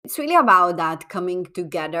It's really about that coming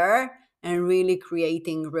together and really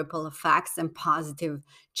creating ripple effects and positive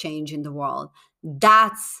change in the world.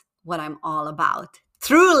 That's what I'm all about.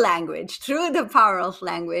 Through language, through the power of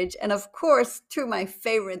language. And of course, through my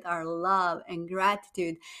favorite are love and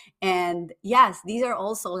gratitude. And yes, these are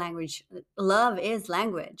also language. Love is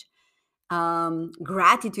language.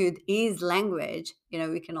 Gratitude is language.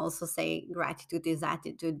 We can also say gratitude is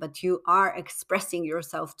attitude, but you are expressing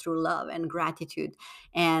yourself through love and gratitude.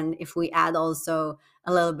 And if we add also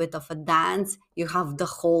a little bit of a dance, you have the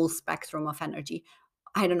whole spectrum of energy.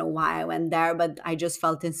 I don't know why I went there, but I just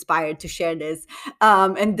felt inspired to share this.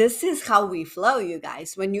 And this is how we flow, you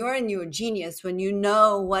guys. When you're in your genius, when you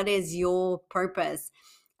know what is your purpose.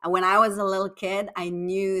 And when I was a little kid, I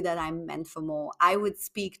knew that I'm meant for more. I would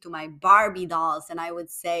speak to my Barbie dolls and I would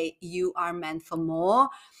say, "You are meant for more.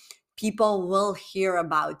 People will hear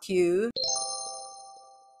about you."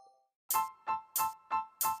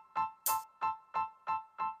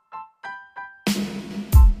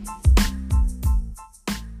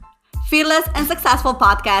 Fearless and Successful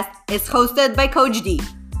podcast is hosted by Coach D.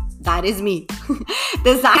 That is me.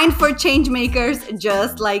 Designed for change makers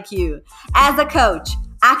just like you. As a coach,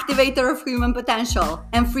 activator of human potential,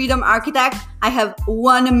 and freedom architect, I have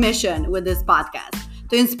one mission with this podcast: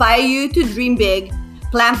 to inspire you to dream big,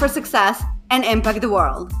 plan for success, and impact the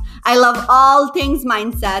world. I love all things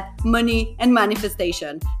mindset, money, and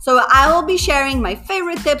manifestation. So I will be sharing my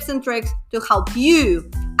favorite tips and tricks to help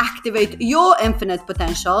you activate your infinite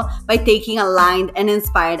potential by taking aligned and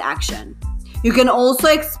inspired action. You can also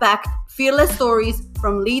expect fearless stories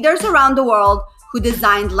from leaders around the world who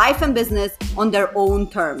designed life and business on their own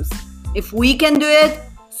terms. If we can do it,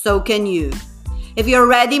 so can you. If you're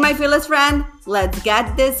ready, my fearless friend, let's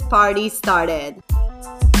get this party started.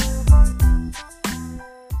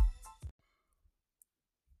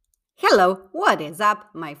 Hello, what is up,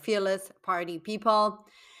 my fearless party people?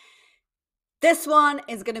 This one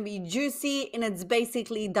is going to be juicy, and it's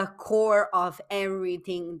basically the core of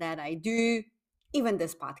everything that I do, even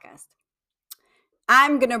this podcast.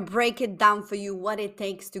 I'm going to break it down for you what it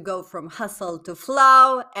takes to go from hustle to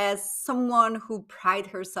flow as someone who prides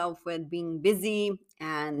herself with being busy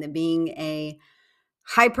and being a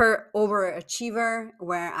hyper overachiever,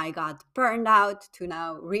 where I got burned out, to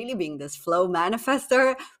now really being this flow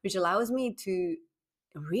manifester, which allows me to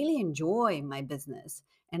really enjoy my business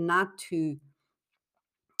and not to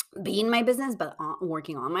be in my business, but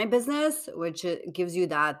working on my business, which gives you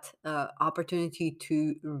that opportunity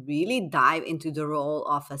to really dive into the role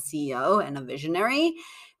of a CEO and a visionary,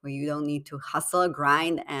 where you don't need to hustle,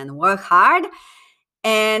 grind, and work hard.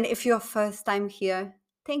 And if you're first time here,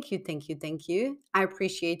 thank you, thank you, thank you. I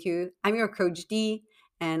appreciate you. I'm your Coach D,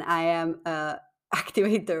 and I am a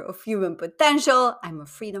activator of human potential. I'm a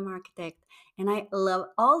freedom architect, and I love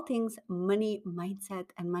all things money, mindset,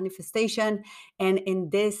 and manifestation. And in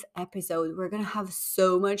this episode, we're going to have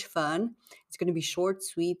so much fun. It's going to be short,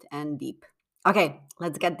 sweet, and deep. Okay,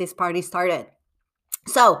 let's get this party started.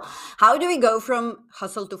 So, how do we go from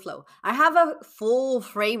hustle to flow? I have a full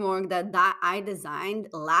framework that I designed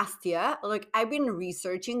last year. Like, I've been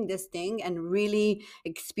researching this thing and really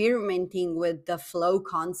experimenting with the flow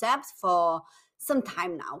concept for some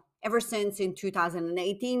time now. Ever since in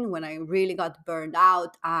 2018, when I really got burned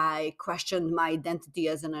out, I questioned my identity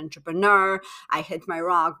as an entrepreneur. I hit my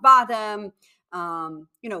rock bottom.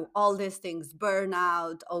 All these things,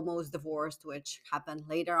 burnout, almost divorced, which happened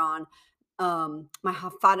later on. My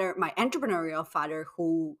entrepreneurial father,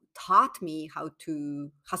 who taught me how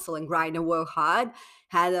to hustle and grind and work hard,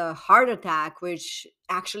 had a heart attack, which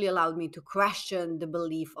actually allowed me to question the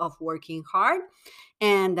belief of working hard.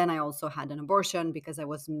 And then I also had an abortion because I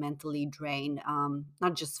was mentally drained,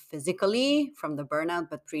 not just physically from the burnout,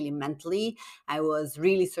 but really mentally. I was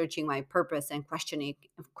really searching my purpose and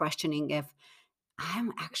questioning if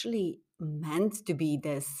I'm actually meant to be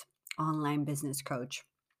this online business coach.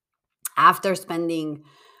 After spending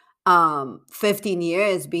 15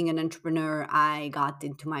 years being an entrepreneur, I got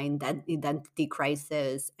into my identity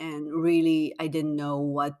crisis, and really I didn't know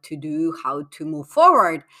what to do, how to move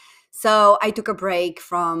forward. So I took a break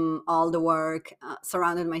from all the work,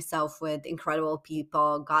 surrounded myself with incredible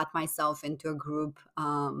people, got myself into a group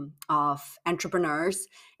of entrepreneurs,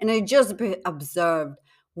 and I just observed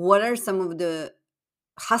what are some of the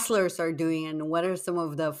hustlers are doing and what are some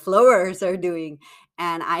of the flowers are doing.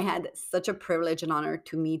 And I had such a privilege and honor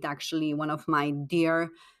to meet actually one of my dear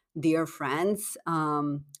friends,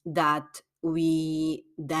 that we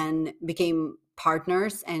then became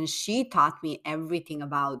partners, and she taught me everything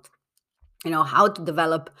about how to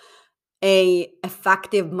develop a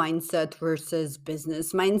effective mindset versus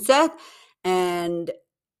business mindset. And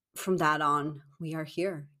from that on, we are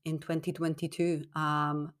here in 2022,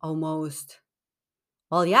 almost,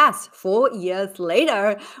 well, yes, 4 years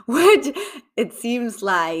later, which it seems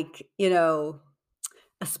like,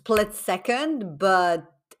 a split second, but,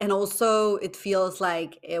 and also it feels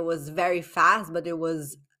like it was very fast, but it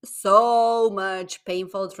was so much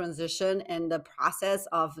painful transition in the process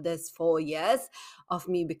of this 4 years of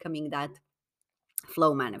me becoming that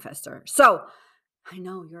flow manifester. So I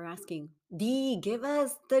know you're asking, D, give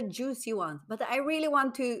us the juicy ones, but I really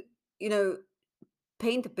want to, you know,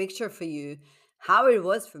 paint a picture for you how it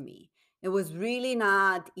was for me. It was really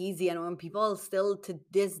not easy. And when people still to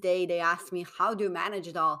this day, they ask me, how do you manage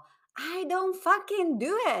it all? I don't fucking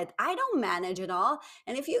do it. I don't manage it all.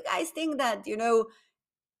 And if you guys think that,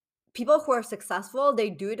 people who are successful, they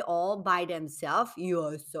do it all by themselves, you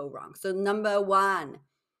are so wrong. So, number one,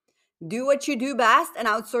 do what you do best and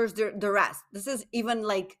outsource the rest. This is even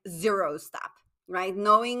like zero step, right?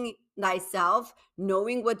 Knowing thyself,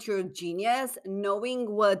 knowing what your genius, knowing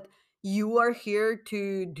what you are here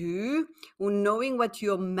to do, knowing what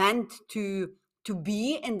you're meant to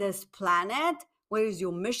be in this planet. What is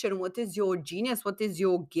your mission? What is your genius? What is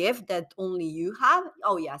your gift that only you have?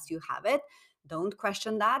 Oh yes, you have it. Don't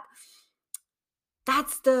question that.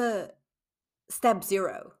 That's the step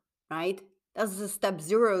zero, right? That's the step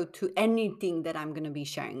zero to anything that I'm going to be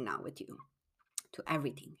sharing now with you, to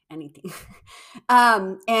everything, anything.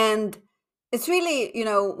 And it's really,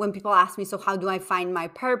 when people ask me, so how do I find my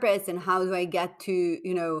purpose and how do I get to,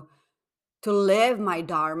 to live my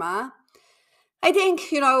Dharma? I think,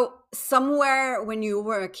 somewhere when you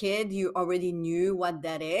were a kid, you already knew what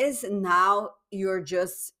that is. And now you're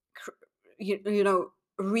just,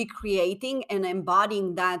 recreating and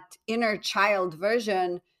embodying that inner child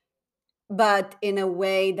version, but in a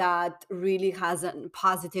way that really has a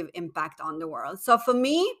positive impact on the world. So for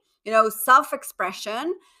me,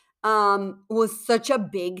 self-expression was such a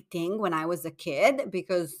big thing when I was a kid,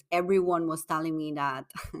 because everyone was telling me that,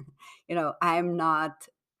 I'm not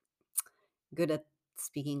good at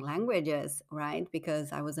speaking languages, right?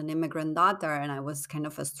 Because I was an immigrant daughter and I was kind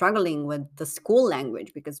of struggling with the school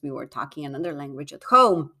language because we were talking another language at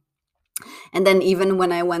home. And then even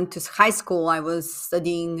when I went to high school, I was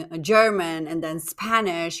studying German and then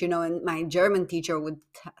Spanish, and my German teacher would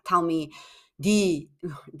tell me,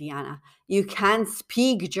 Diana, you can't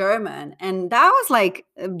speak German. And that was like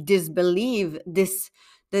this belief, this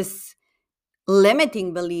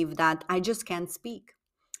limiting belief that I just can't speak.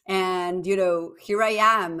 And, here I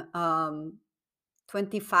am,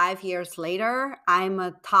 25 years later, I'm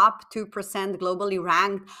a top 2% globally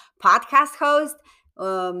ranked podcast host.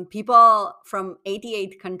 People from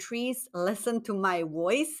 88 countries listen to my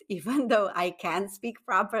voice, even though I can't speak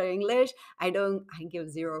proper English. I give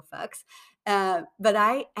zero fucks. But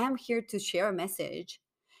I am here to share a message.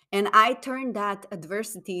 And I turn that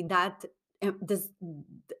adversity, this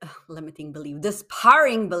limiting belief, this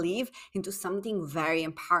powering belief, into something very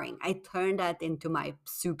empowering. I turn that into my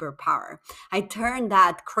superpower. I turn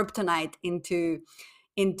that kryptonite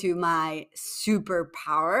into my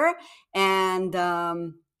superpower. And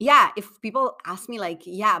yeah, if people ask me like,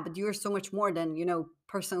 yeah, but you're so much more than,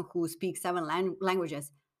 person who speaks 7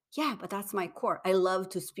 languages. Yeah, but that's my core. I love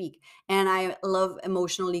to speak and I love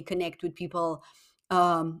emotionally connect with people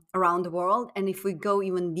around the world. And if we go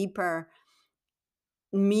even deeper,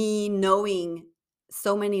 me knowing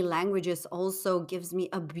so many languages also gives me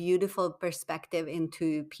a beautiful perspective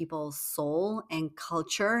into people's soul and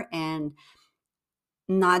culture, and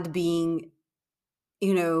not being,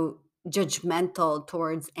 judgmental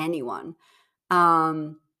towards anyone.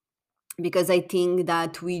 um because I think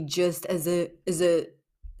that we just as a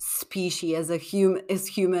species, as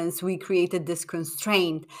humans, we created this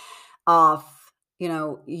constraint of,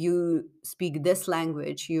 you speak this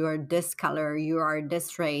language, you are this color, you are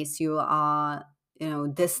this race, you are,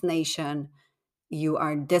 this nation, you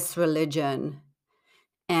are this religion.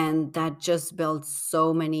 And that just builds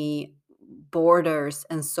so many borders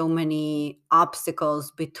and so many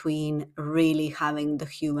obstacles between really having the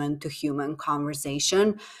human to human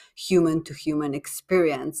conversation, human to human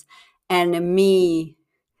experience. And me,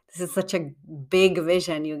 this is such a big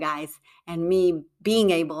vision, you guys, and me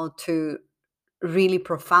being able to really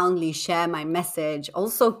profoundly share my message,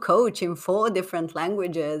 also coach in 4 different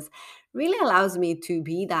languages, really allows me to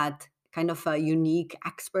be that kind of a unique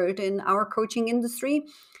expert in our coaching industry,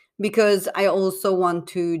 because I also want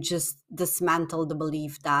to just dismantle the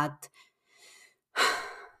belief that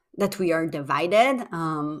we are divided.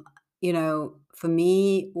 For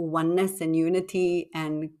me, oneness and unity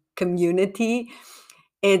and community,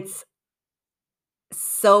 it's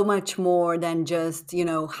so much more than just,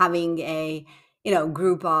 having a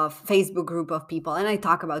group of Facebook group of people, and I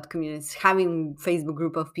talk about communities, having Facebook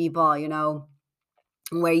group of people,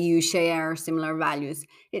 where you share similar values.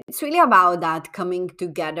 It's really about that coming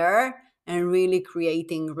together and really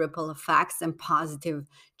creating ripple effects and positive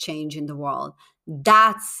change in the world.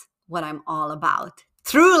 That's what I'm all about.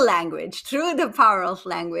 Through language, through the power of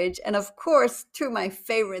language. And of course, through my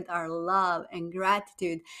favorite are love and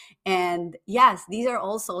gratitude. And yes, these are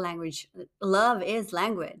also language. Love is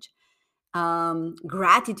language.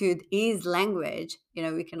 Gratitude is language.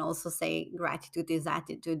 We can also say gratitude is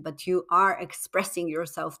attitude, but you are expressing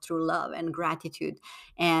yourself through love and gratitude.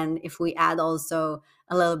 And if we add also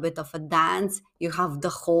a little bit of a dance, you have the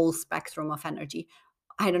whole spectrum of energy.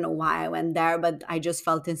 I don't know why I went there, but I just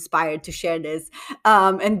felt inspired to share this.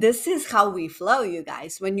 And this is how we flow, you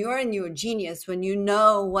guys. When you're in your genius, when you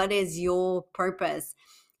know what is your purpose.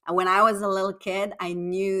 And when I was a little kid, I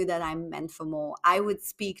knew that I'm meant for more. I would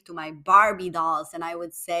speak to my Barbie dolls and I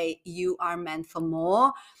would say, "You are meant for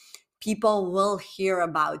more. People will hear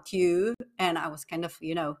about you." And I was kind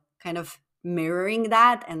of mirroring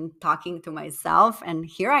that and talking to myself. And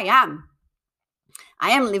here I am. I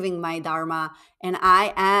am living my Dharma, and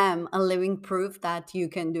I am a living proof that you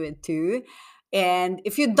can do it too. And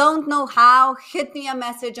if you don't know how, hit me a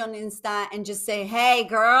message on Insta and just say, "Hey,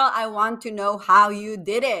 girl, I want to know how you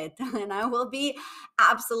did it." And I will be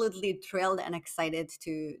absolutely thrilled and excited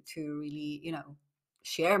to really,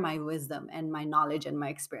 share my wisdom and my knowledge and my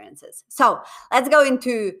experiences. So let's go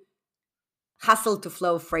into hustle to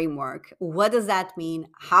flow framework. What does that mean?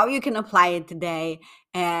 How you can apply it today?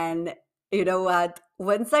 And you know what?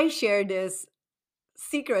 Once I share this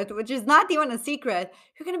secret, which is not even a secret,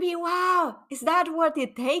 you're going to be, wow, is that what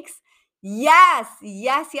it takes? Yes,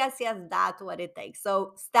 yes, yes, yes, that's what it takes.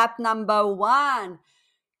 So, step number one,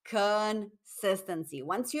 consistency.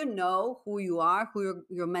 Once you know who you are, who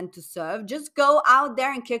you're meant to serve, just go out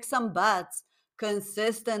there and kick some butts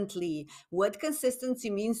consistently. What consistency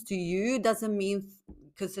means to you doesn't mean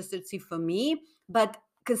consistency for me, but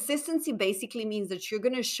consistency basically means that you're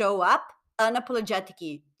going to show up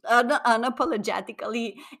unapologetically,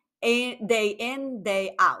 day in,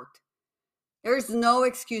 day out. There's no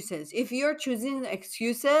excuses. If you're choosing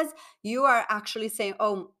excuses, you are actually saying,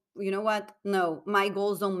 "Oh, you know what? No, my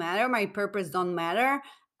goals don't matter. My purpose don't matter.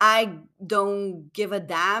 I don't give a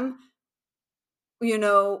damn,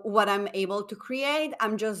 what I'm able to create.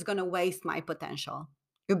 I'm just going to waste my potential."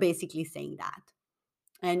 You're basically saying that.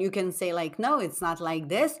 And you can say like, "No, it's not like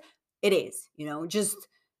this." It is,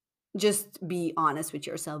 just be honest with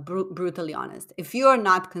yourself, brutally honest. If you are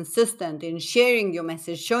not consistent in sharing your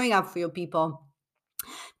message, showing up for your people,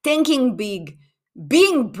 thinking big,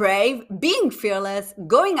 being brave, being fearless,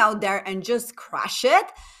 going out there and just crush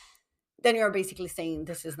it, then you're basically saying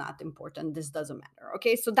this is not important, this doesn't matter.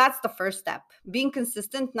 Okay, so that's the first step. Being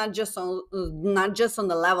consistent, not just on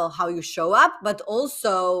the level how you show up, but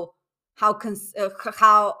also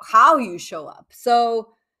how you show up.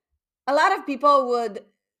 So a lot of people would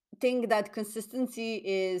think that consistency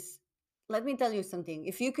is, let me tell you something,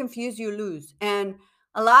 if you confuse, you lose. And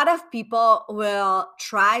a lot of people will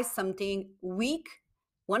try something week,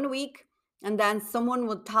 1 week, and then someone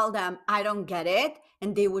would tell them, "I don't get it,"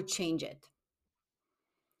 and they would change it.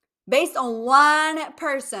 Based on one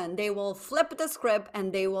person, they will flip the script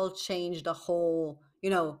and they will change the whole,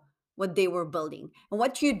 what they were building. And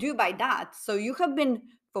what you do by that, so you have been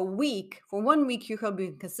for 1 week, you have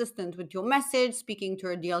been consistent with your message, speaking to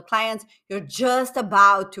your ideal clients. You're just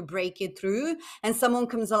about to break it through, and someone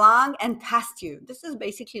comes along and tests you. This is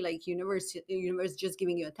basically like universe just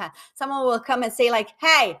giving you a test. Someone will come and say like,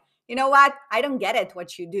 "Hey, you know what? I don't get it,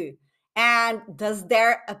 what you do." And does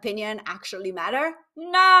their opinion actually matter?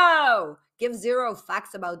 No. Give zero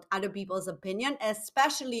facts about other people's opinion,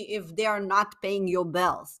 especially if they are not paying your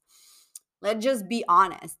bills. Let's just be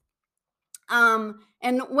honest.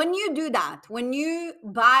 And when you do that, when you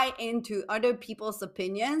buy into other people's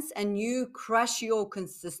opinions and you crush your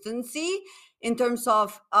consistency in terms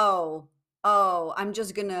of, I'm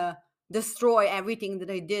just gonna destroy everything that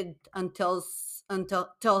I did until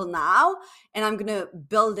till now, and I'm gonna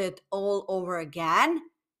build it all over again,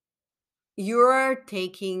 you're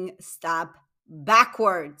taking step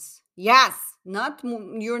backwards. Yes,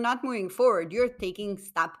 you're not moving forward, you're taking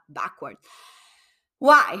step backwards.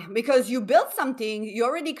 Why? Because you built something, you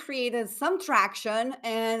already created some traction,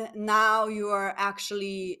 and now you are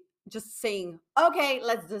actually just saying, "Okay,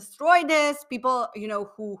 let's destroy this." People,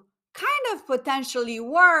 who kind of potentially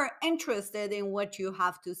were interested in what you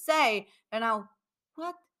have to say, and now,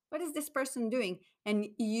 what? What is this person doing? And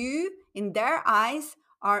you, in their eyes,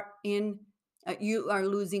 you are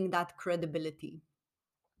losing that credibility.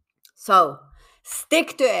 So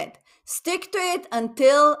Stick to it. Stick to it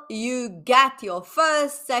until you get your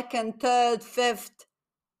first, second, third, fifth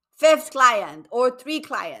client or 3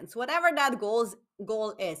 clients, whatever that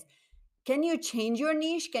goal is. Can you change your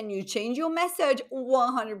niche? Can you change your message?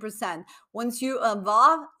 100%. Once you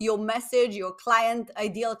evolve, your message, your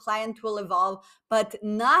ideal client will evolve, but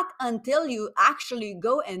not until you actually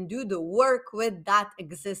go and do the work with that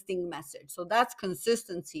existing message. So that's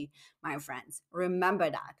consistency, my friends. Remember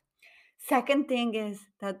that. Second thing is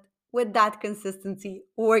that with that consistency,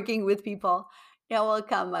 working with people, there will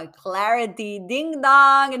come a clarity, ding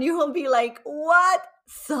dong, and you will be like, what?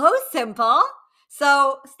 So simple.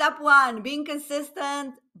 So, step one, being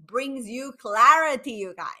consistent brings you clarity,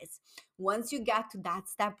 you guys. Once you get to that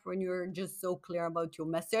step when you're just so clear about your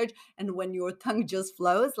message and when your tongue just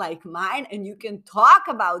flows like mine, and you can talk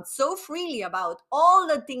about so freely about all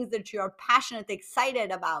the things that you're passionate,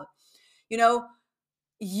 excited about, you know,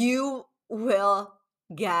 you will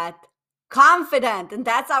get confident. And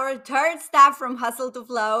that's our third step from hustle to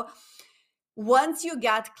flow. Once you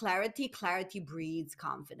get clarity, clarity breeds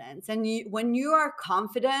confidence. And when you are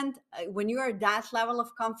confident, when you are that level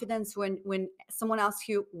of confidence, when someone asks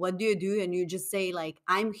you, what do you do? And you just say like,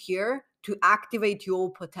 I'm here to activate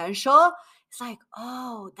your potential. It's like,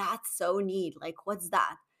 oh, that's so neat. Like, what's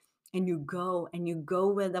that? And you go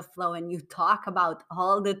with the flow and you talk about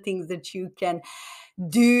all the things that you can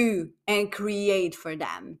do and create for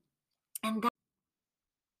them. And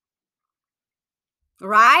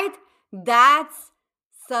right? That's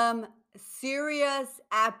some serious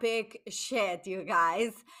epic shit, you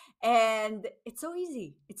guys. And it's so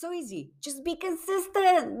easy. It's so easy. Just be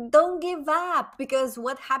consistent. Don't give up, because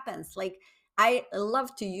what happens? Like, I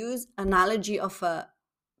love to use analogy of a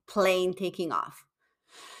plane taking off.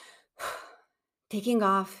 Taking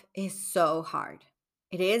off is so hard.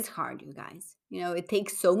 It is hard, you guys. It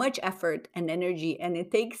takes so much effort and energy, and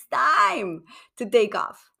it takes time to take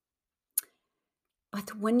off.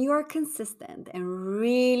 But when you are consistent and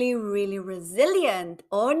really, really resilient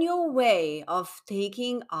on your way of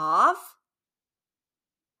taking off,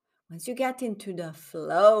 once you get into the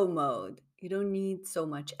flow mode, you don't need so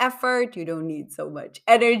much effort, you don't need so much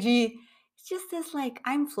energy. It's just this like,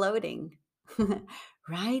 I'm floating,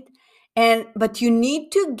 right? But you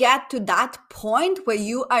need to get to that point where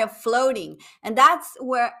you are floating. And that's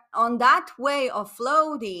where, on that way of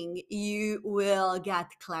floating, you will get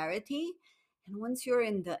clarity. And once you're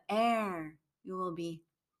in the air, you will be,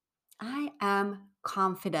 I am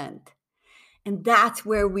confident. And that's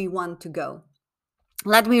where we want to go.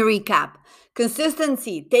 Let me recap.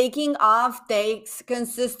 Consistency. Taking off takes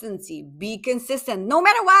consistency. Be consistent. No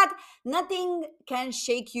matter what, nothing can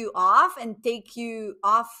shake you off and take you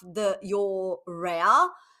off your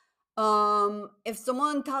rail. If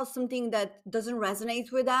someone tells something that doesn't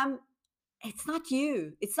resonate with them, it's not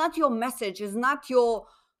you. It's not your message. It's not your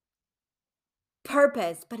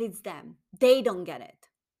purpose, but it's them. They don't get it.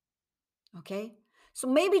 Okay? So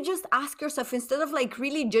maybe just ask yourself, instead of like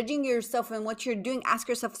really judging yourself and what you're doing, ask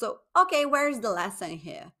yourself, so, okay, where's the lesson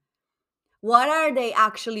here? What are they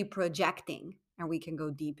actually projecting? And we can go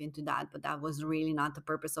deep into that, but that was really not the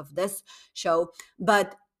purpose of this show.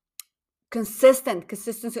 But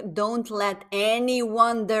consistency. Don't let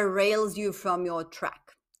anyone derails you from your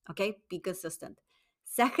track. Okay? Be consistent.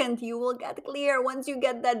 Second, you will get clear once you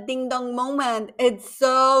get that ding dong moment. It's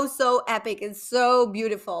so epic. It's so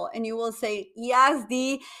beautiful. And you will say, yes,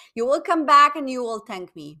 D. You will come back and you will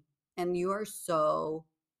thank me. And you are so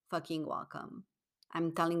fucking welcome.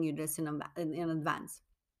 I'm telling you this in advance.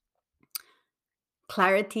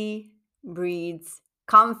 Clarity breeds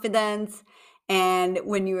confidence. And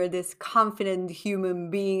when you are this confident human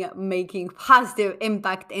being making positive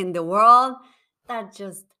impact in the world, that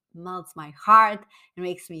just melts my heart and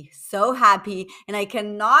makes me so happy. And I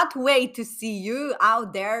cannot wait to see you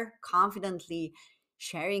out there confidently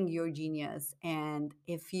sharing your genius. And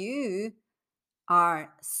if you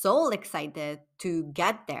are so excited to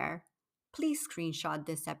get there, please screenshot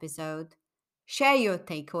this episode, share your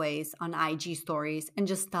takeaways on IG stories, and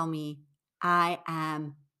just tell me, I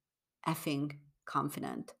am effing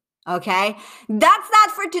confident. Okay? That's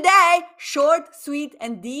that for today. Short, sweet,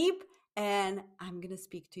 and deep. And I'm going to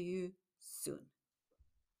speak to you soon.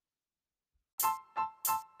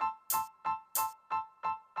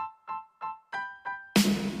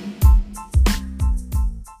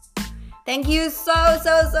 Thank you so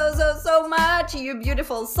much, you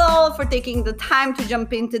beautiful soul, for taking the time to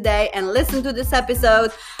jump in today and listen to this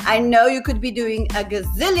episode. I know you could be doing a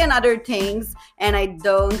gazillion other things, and I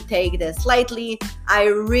don't take this lightly. I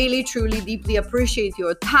really, truly, deeply appreciate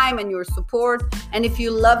your time and your support. And if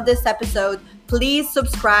you love this episode, please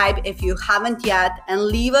subscribe if you haven't yet, and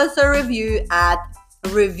leave us a review at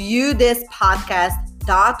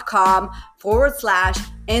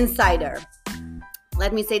reviewthispodcast.com/insider.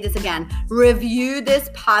 Let me say this again,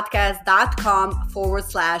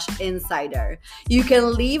 reviewthispodcast.com/insider. You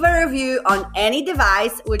can leave a review on any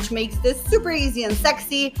device, which makes this super easy and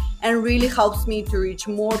sexy and really helps me to reach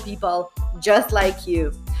more people just like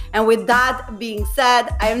you. And with that being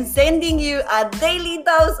said, I am sending you a daily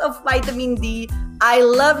dose of vitamin D. I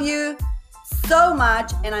love you so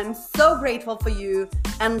much, and I'm so grateful for you.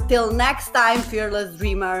 Until next time, fearless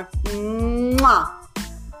dreamer. Mwah.